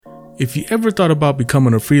If you ever thought about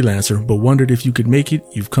becoming a freelancer but wondered if you could make it,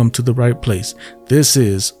 you've come to the right place. This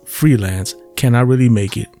is Freelance, Can I Really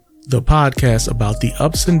Make It? The podcast about the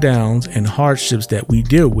ups and downs and hardships that we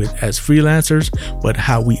deal with as freelancers, but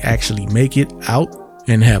how we actually make it out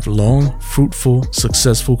and have long, fruitful,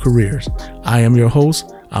 successful careers. I am your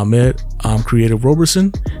host, Ahmed. I'm Creative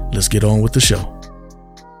Roberson. Let's get on with the show.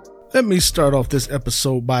 Let me start off this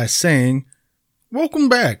episode by saying, welcome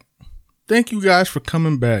back. Thank you guys for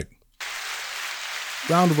coming back.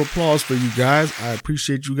 Round of applause for you guys. I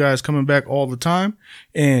appreciate you guys coming back all the time.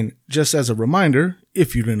 And just as a reminder,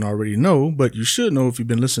 if you didn't already know, but you should know if you've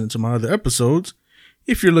been listening to my other episodes,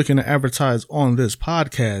 if you're looking to advertise on this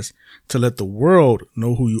podcast to let the world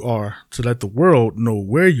know who you are, to let the world know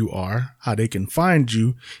where you are, how they can find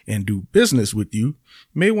you and do business with you, you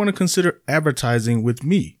may want to consider advertising with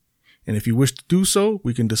me. And if you wish to do so,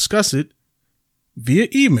 we can discuss it via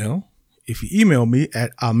email. If you email me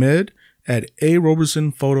at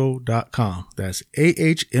ahmed@arobersonphoto.com. That's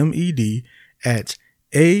AHMED at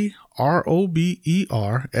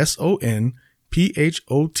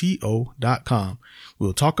AROBERSONPHOTO.com.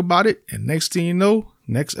 We'll talk about it. And next thing you know,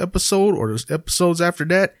 next episode or there's episodes after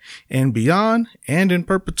that and beyond and in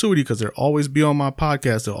perpetuity, because they'll always be on my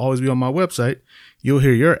podcast. They'll always be on my website. You'll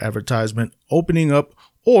hear your advertisement opening up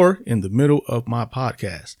or in the middle of my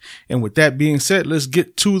podcast. And with that being said, let's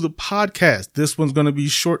get to the podcast. This one's going to be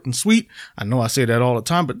short and sweet. I know I say that all the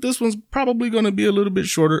time, but this one's probably going to be a little bit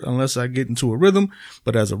shorter unless I get into a rhythm.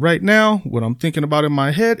 But as of right now, what I'm thinking about in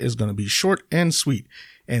my head is going to be short and sweet.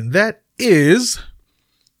 And that is,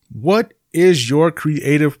 what is your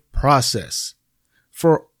creative process?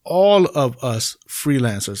 For all of us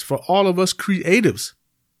freelancers, for all of us creatives,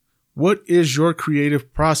 what is your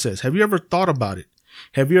creative process? Have you ever thought about it?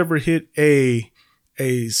 Have you ever hit a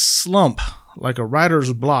slump, like a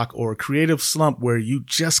writer's block or a creative slump where you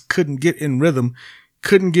just couldn't get in rhythm,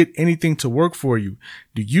 couldn't get anything to work for you?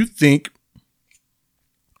 Do you think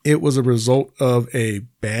it was a result of a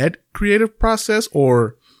bad creative process,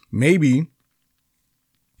 or maybe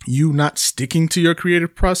you not sticking to your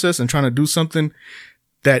creative process and trying to do something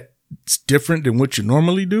that's different than what you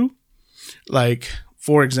normally do? Like,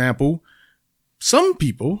 for example, some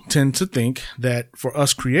people tend to think that for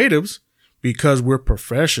us creatives, because we're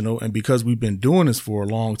professional and because we've been doing this for a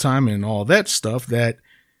long time and all that stuff, that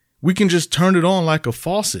we can just turn it on like a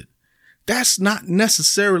faucet. That's not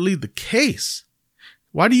necessarily the case.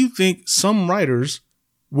 Why do you think some writers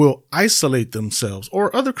will isolate themselves,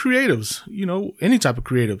 or other creatives, any type of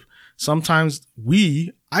creative? Sometimes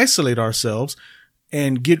we isolate ourselves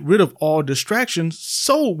and get rid of all distractions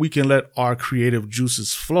so we can let our creative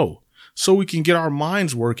juices flow. So we can get our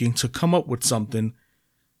minds working to come up with something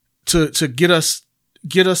to get us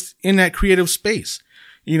in that creative space.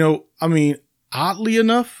 Oddly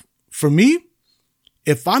enough, for me,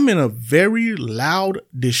 if I'm in a very loud,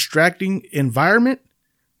 distracting environment,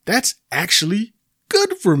 that's actually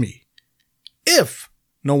good for me. If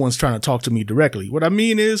no one's trying to talk to me directly. What I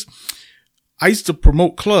mean is, I used to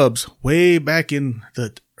promote clubs way back in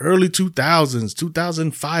the early 2000s,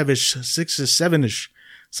 2005-ish, 6 or 7-ish.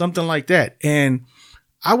 Something like that. And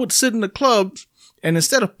I would sit in the clubs, and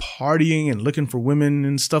instead of partying and looking for women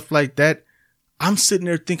and stuff like that, I'm sitting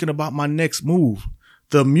there thinking about my next move.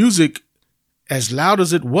 The music, as loud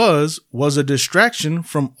as it was a distraction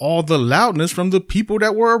from all the loudness from the people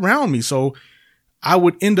that were around me. So I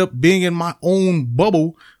would end up being in my own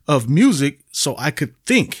bubble of music so I could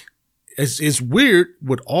think. It's weird,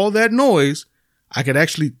 with all that noise, I could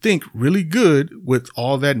actually think really good with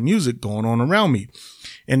all that music going on around me.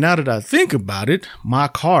 And now that I think about it, my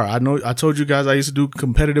car, I know I told you guys I used to do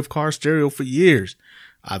competitive car stereo for years.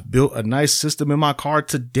 I've built a nice system in my car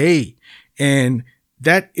today, and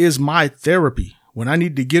that is my therapy. When I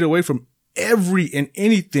need to get away from every and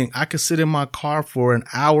anything, I could sit in my car for an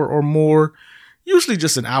hour or more, usually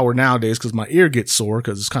just an hour nowadays because my ear gets sore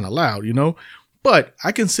because it's kind of loud, But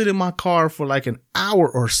I can sit in my car for like an hour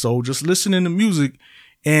or so just listening to music,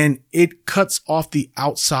 and it cuts off the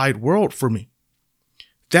outside world for me.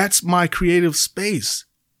 That's my creative space.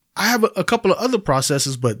 I have a couple of other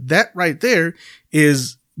processes, but that right there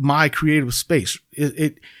is my creative space.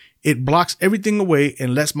 It blocks everything away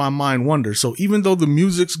and lets my mind wander. So even though the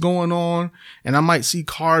music's going on and I might see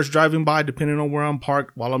cars driving by, depending on where I'm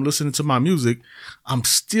parked while I'm listening to my music, I'm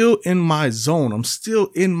still in my zone. I'm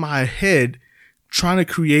still in my head trying to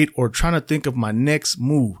create or trying to think of my next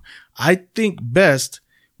move. I think best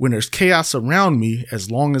when there's chaos around me, as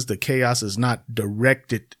long as the chaos is not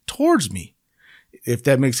directed towards me. If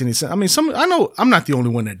that makes any sense. I know I'm not the only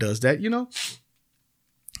one that does that,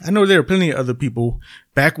 I know there are plenty of other people.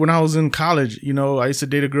 Back when I was in college, I used to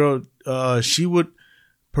date a girl. She would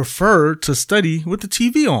prefer to study with the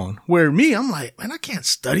TV on, where me, I'm like, man, I can't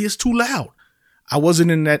study. It's too loud. I wasn't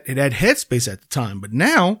in that headspace at the time, but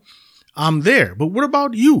now I'm there. But what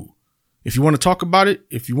about you? If you want to talk about it,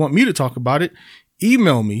 if you want me to talk about it,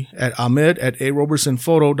 email me at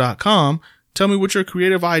ahmed@arobersonphoto.com. Tell me what your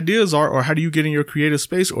creative ideas are, or how do you get in your creative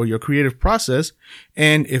space or your creative process.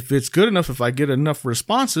 And if it's good enough, if I get enough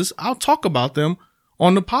responses, I'll talk about them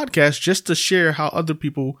on the podcast just to share how other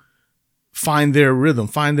people find their rhythm,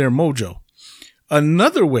 find their mojo.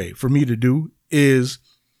 Another way for me to do is,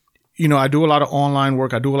 I do a lot of online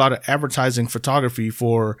work. I do a lot of advertising photography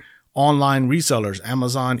for online resellers,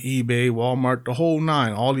 Amazon, eBay, Walmart, the whole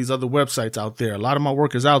nine, all these other websites out there. A lot of my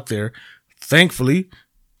work is out there. Thankfully,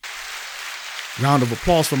 round of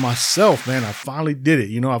applause for myself, man. I finally did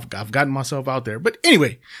it. I've gotten myself out there. But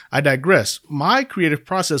anyway, I digress. My creative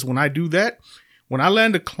process when I do that, when I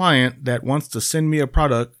land a client that wants to send me a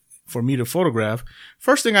product for me to photograph,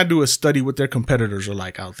 first thing I do is study what their competitors are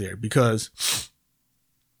like out there, because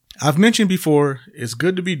I've mentioned before, it's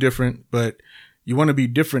good to be different, but you want to be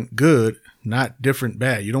different good, not different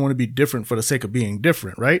bad. You don't want to be different for the sake of being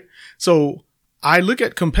different, right? So I look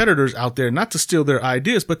at competitors out there, not to steal their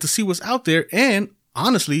ideas, but to see what's out there and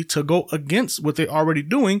honestly to go against what they're already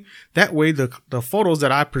doing. That way the photos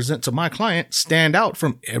that I present to my client stand out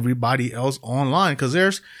from everybody else online, because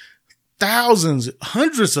there's thousands,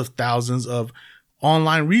 hundreds of thousands of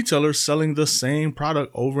online retailers selling the same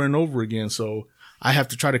product over and over again. So I have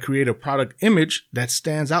to try to create a product image that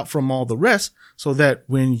stands out from all the rest, so that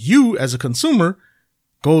when you as a consumer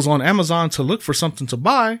goes on Amazon to look for something to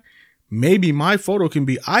buy, maybe my photo can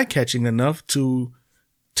be eye-catching enough to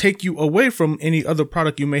take you away from any other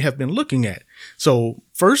product you may have been looking at. So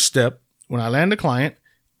first step, when I land a client,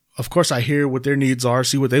 of course, I hear what their needs are,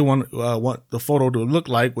 see what they want the photo to look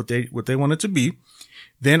like, what they want it to be.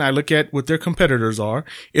 Then I look at what their competitors are.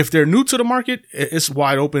 If they're new to the market, it's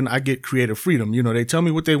wide open. I get creative freedom. They tell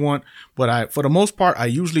me what they want, but for the most part, I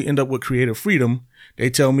usually end up with creative freedom.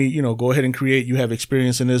 They tell me, go ahead and create. You have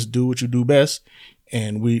experience in this. Do what you do best.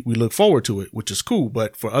 And we look forward to it, which is cool.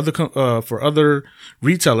 But for other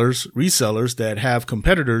retailers, resellers that have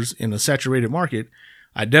competitors in a saturated market,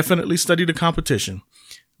 I definitely study the competition.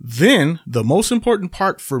 Then the most important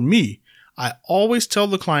part for me, I always tell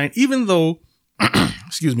the client, even though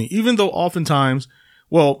oftentimes,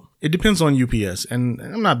 well, it depends on UPS, and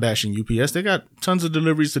I'm not bashing UPS. They got tons of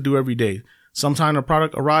deliveries to do every day. Sometimes a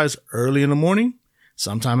product arrives early in the morning.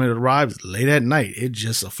 Sometimes it arrives late at night. It's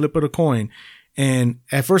just a flip of the coin. And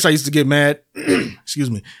at first I used to get mad.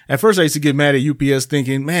 At first I used to get mad at UPS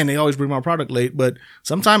thinking, man, they always bring my product late. But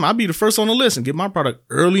sometimes I'll be the first on the list and get my product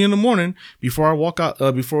early in the morning before I walk out,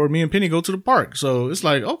 before me and Penny go to the park. So it's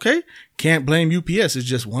like, okay, can't blame UPS. It's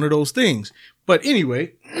just one of those things. But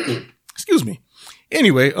anyway,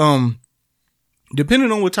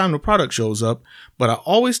 depending on what time the product shows up, but I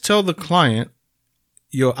always tell the client,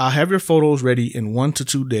 I'll have your photos ready in 1 to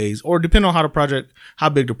 2 days, or depending on how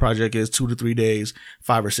big the project is, 2 to 3 days,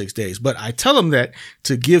 5 or 6 days. But I tell them that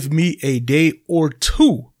to give me a day or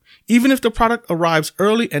two, even if the product arrives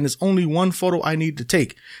early and it's only one photo I need to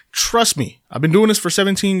take. Trust me, I've been doing this for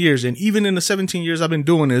 17 years. And even in the 17 years I've been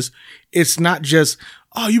doing this, it's not just,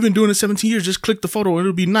 oh, you've been doing it 17 years. Just click the photo and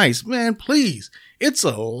it'll be nice. Man, please. It's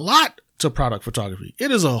a lot to product photography.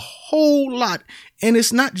 It is a whole lot. And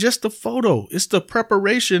it's not just the photo. It's the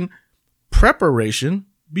preparation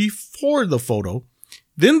before the photo,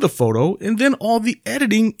 then the photo, and then all the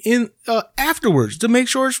editing in afterwards to make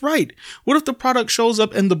sure it's right. What if the product shows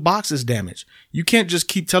up and the box is damaged? You can't just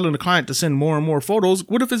keep telling the client to send more and more photos.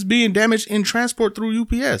 What if it's being damaged in transport through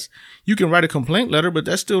UPS? You can write a complaint letter, but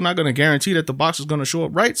that's still not going to guarantee that the box is going to show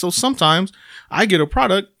up right. So sometimes I get a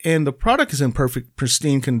product and the product is in perfect,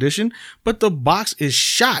 pristine condition, but the box is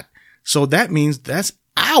shot. So that means that's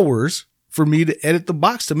hours for me to edit the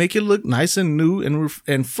box to make it look nice and new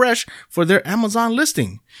and fresh for their Amazon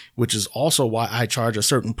listing, which is also why I charge a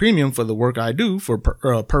certain premium for the work I do for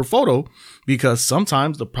per photo, because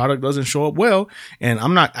sometimes the product doesn't show up well. And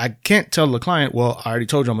I can't tell the client, well, I already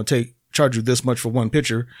told you I'm going to charge you this much for one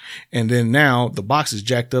picture. And then now the box is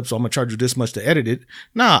jacked up, so I'm going to charge you this much to edit it.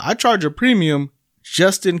 Nah, I charge a premium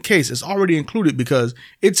just in case. It's already included because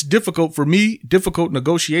it's difficult for me, difficult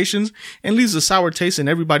negotiations, and leaves a sour taste in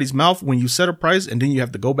everybody's mouth when you set a price and then you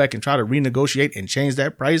have to go back and try to renegotiate and change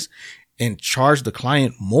that price and charge the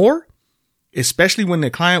client more, especially when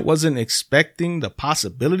the client wasn't expecting the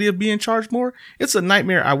possibility of being charged more. It's a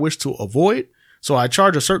nightmare I wish to avoid. So I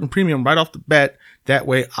charge a certain premium right off the bat. That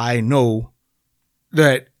way I know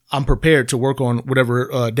that I'm prepared to work on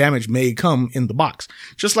whatever damage may come in the box.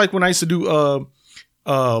 Just like when I used to do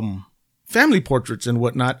family portraits and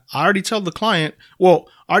whatnot, I already tell the client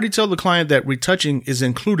that retouching is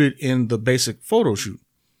included in the basic photo shoot.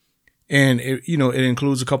 And it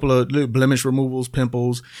includes a couple of blemish removals,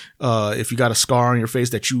 pimples. If you got a scar on your face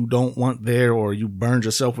that you don't want there, or you burned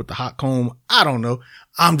yourself with the hot comb, I don't know.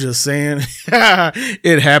 I'm just saying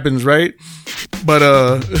it happens, right? But,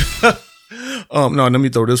 no, let me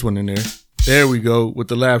throw this one in there. There we go with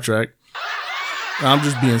the laugh track. I'm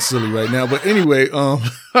just being silly right now. But anyway,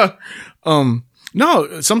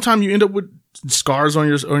 no, sometimes you end up with scars on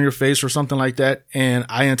your face or something like that. And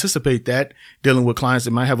I anticipate that dealing with clients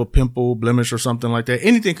that might have a pimple, blemish or something like that.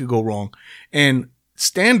 Anything could go wrong. And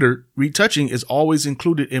standard retouching is always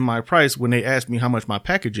included in my price when they ask me how much my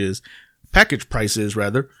package price is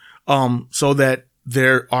rather. So that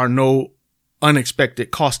there are no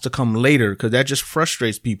unexpected costs to come later, because that just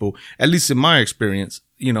frustrates people, at least in my experience.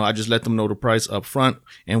 I just let them know the price up front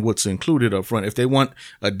and what's included up front. If they want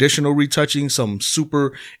additional retouching, some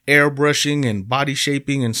super airbrushing and body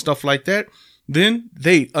shaping and stuff like that, then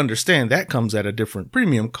they understand that comes at a different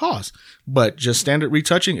premium cost. But just standard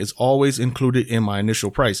retouching is always included in my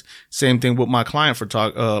initial price. Same thing with my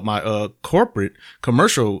my corporate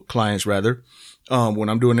commercial clients rather. When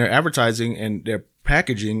I'm doing their advertising and their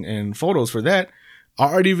packaging and photos for that,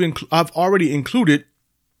 I've already included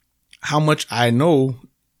how much I know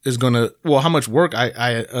is how much work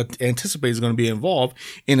I anticipate is going to be involved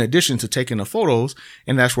in addition to taking the photos.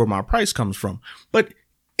 And that's where my price comes from. But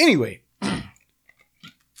anyway,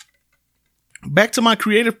 back to my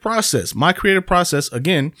creative process. My creative process,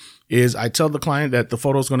 again, is I tell the client that the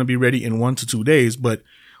photo is going to be ready in 1 to 2 days,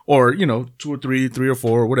 or 2 or 3 or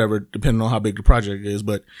 4 or whatever, depending on how big the project is.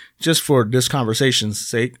 But just for this conversation's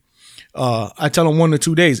sake, I tell them 1 to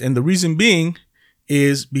 2 days. And the reason being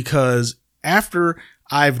is because after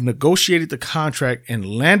I've negotiated the contract and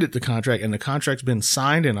landed the contract and the contract's been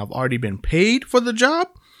signed and I've already been paid for the job,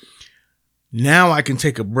 now I can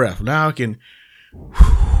take a breath.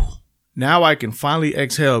 Now I can finally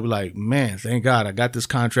exhale, be like, man, thank God I got this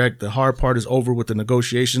contract. The hard part is over with the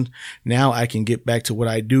negotiations. Now I can get back to what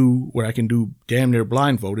I do, what I can do damn near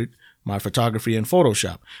blindfolded, my photography and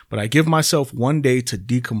Photoshop. But I give myself 1 day to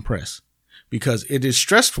decompress, because it is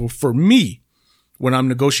stressful for me when I'm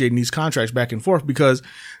negotiating these contracts back and forth, because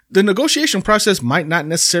the negotiation process might not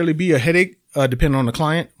necessarily be a headache, depending on the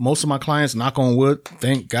client. Most of my clients, knock on wood,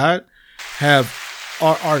 thank God,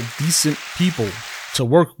 are decent people to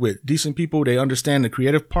work with. Decent people. They understand the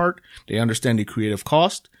creative part. They understand the creative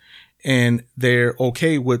cost, and they're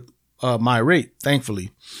okay with my rate,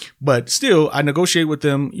 thankfully. But still, I negotiate with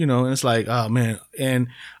them, and it's like, oh man. And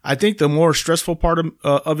I think the more stressful part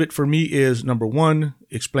of it for me is, number one,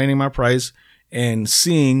 explaining my price and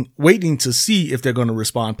waiting to see if they're going to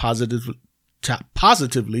respond positively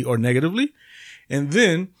or negatively. And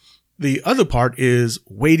then the other part is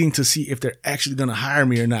waiting to see if they're actually going to hire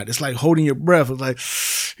me or not. It's like holding your breath. It's like,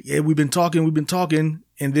 yeah, we've been talking.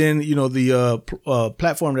 And then, the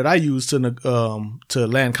platform that I use to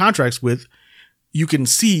land contracts with, you can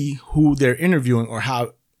see who they're interviewing or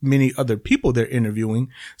how many other people they're interviewing.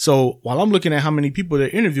 So while I'm looking at how many people they're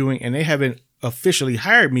interviewing and they haven't officially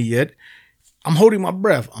hired me yet, I'm holding my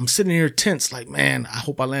breath. I'm sitting here tense, like, man, I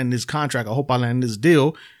hope I land this contract. I hope I land this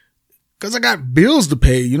deal, because I got bills to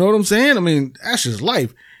pay. You know what I'm saying? I mean, that's just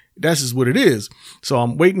life. That's just what it is. So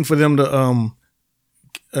I'm waiting for them to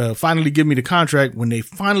finally give me the contract. When they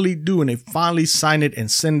finally do and they finally sign it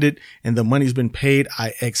and send it and the money's been paid,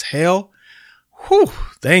 I exhale. Whew,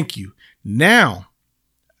 thank you. Now,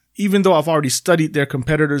 even though I've already studied their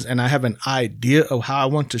competitors and I have an idea of how I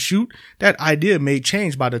want to shoot, that idea may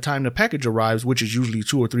change by the time the package arrives, which is usually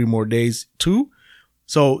 2 or 3 more days too.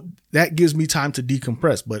 So that gives me time to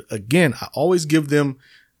decompress. But again, I always give them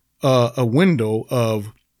a window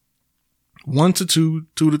of 1 to 2,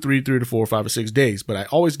 2 to 3, 3 to 4, 5 or 6 days. But I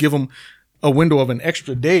always give them a window of an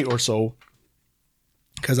extra day or so,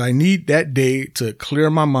 because I need that day to clear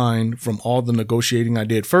my mind from all the negotiating I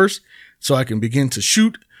did first, so I can begin to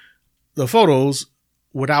shoot the photos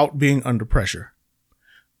without being under pressure.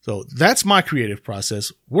 So that's my creative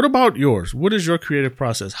process. What about yours? What is your creative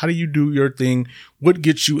process? How do you do your thing? What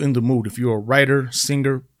gets you in the mood? If you're a writer,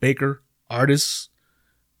 singer, baker, artist,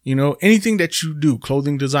 anything that you do,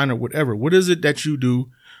 clothing designer, whatever, what is it that you do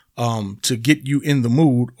to get you in the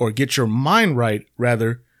mood, or get your mind right,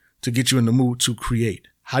 rather, to get you in the mood to create?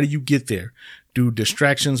 How do you get there? Do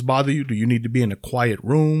distractions bother you? Do you need to be in a quiet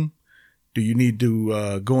room? Do you need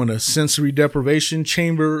to go in a sensory deprivation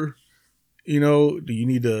chamber? Do you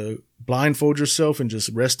need to blindfold yourself and just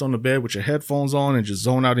rest on the bed with your headphones on and just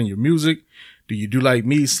zone out in your music? Do you do like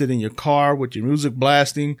me, sit in your car with your music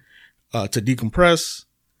blasting to decompress?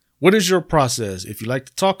 What is your process? If you like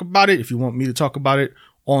to talk about it, if you want me to talk about it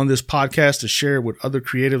on this podcast to share it with other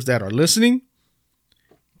creatives that are listening,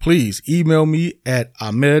 please email me at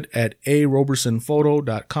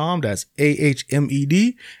ahmed@arobersonphoto.com. That's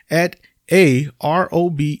AHMED at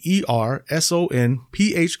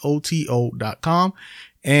AROBERSONPHOTO.com.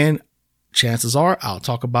 And chances are I'll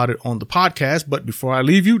talk about it on the podcast. But before I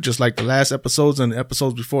leave you, just like the last episodes and the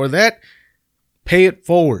episodes before that, pay it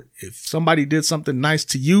forward. If somebody did something nice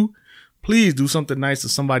to you, please do something nice to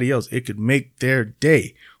somebody else. It could make their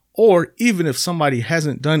day. Or even if somebody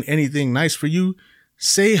hasn't done anything nice for you,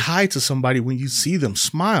 say hi to somebody when you see them.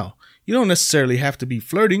 Smile. You don't necessarily have to be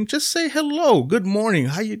flirting. Just say hello, good morning,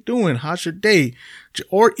 how you doing, how's your day?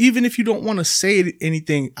 Or even if you don't want to say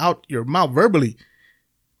anything out your mouth verbally,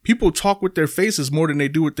 people talk with their faces more than they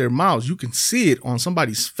do with their mouths. You can see it on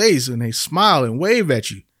somebody's face and they smile and wave at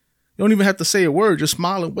you. You don't even have to say a word, just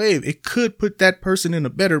smile and wave. It could put that person in a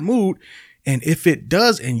better mood. And if it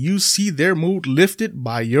does, and you see their mood lifted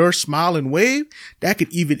by your smile and wave, that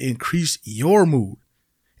could even increase your mood.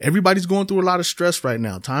 Everybody's going through a lot of stress right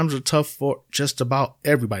now. Times are tough for just about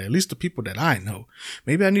everybody, at least the people that I know.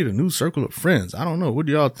 Maybe I need a new circle of friends. I don't know. What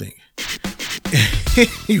do y'all think?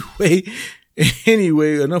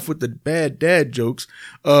 Anyway, enough with the bad dad jokes.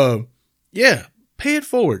 Yeah, pay it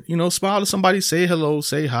forward. Smile to somebody, say hello,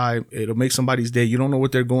 say hi. It'll make somebody's day. You don't know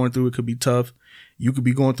what they're going through. It could be tough. You could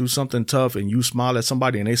be going through something tough and you smile at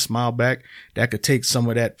somebody and they smile back. That could take some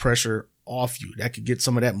of that pressure off you. That could get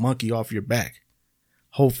some of that monkey off your back.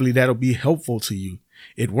 Hopefully that'll be helpful to you.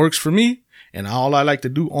 It works for me. And all I like to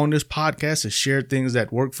do on this podcast is share things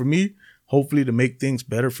that work for me, hopefully to make things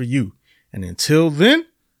better for you. And until then,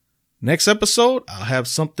 next episode, I'll have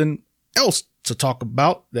something else to talk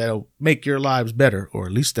about that'll make your lives better, or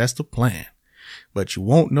at least that's the plan. But you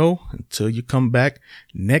won't know until you come back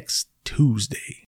next Tuesday.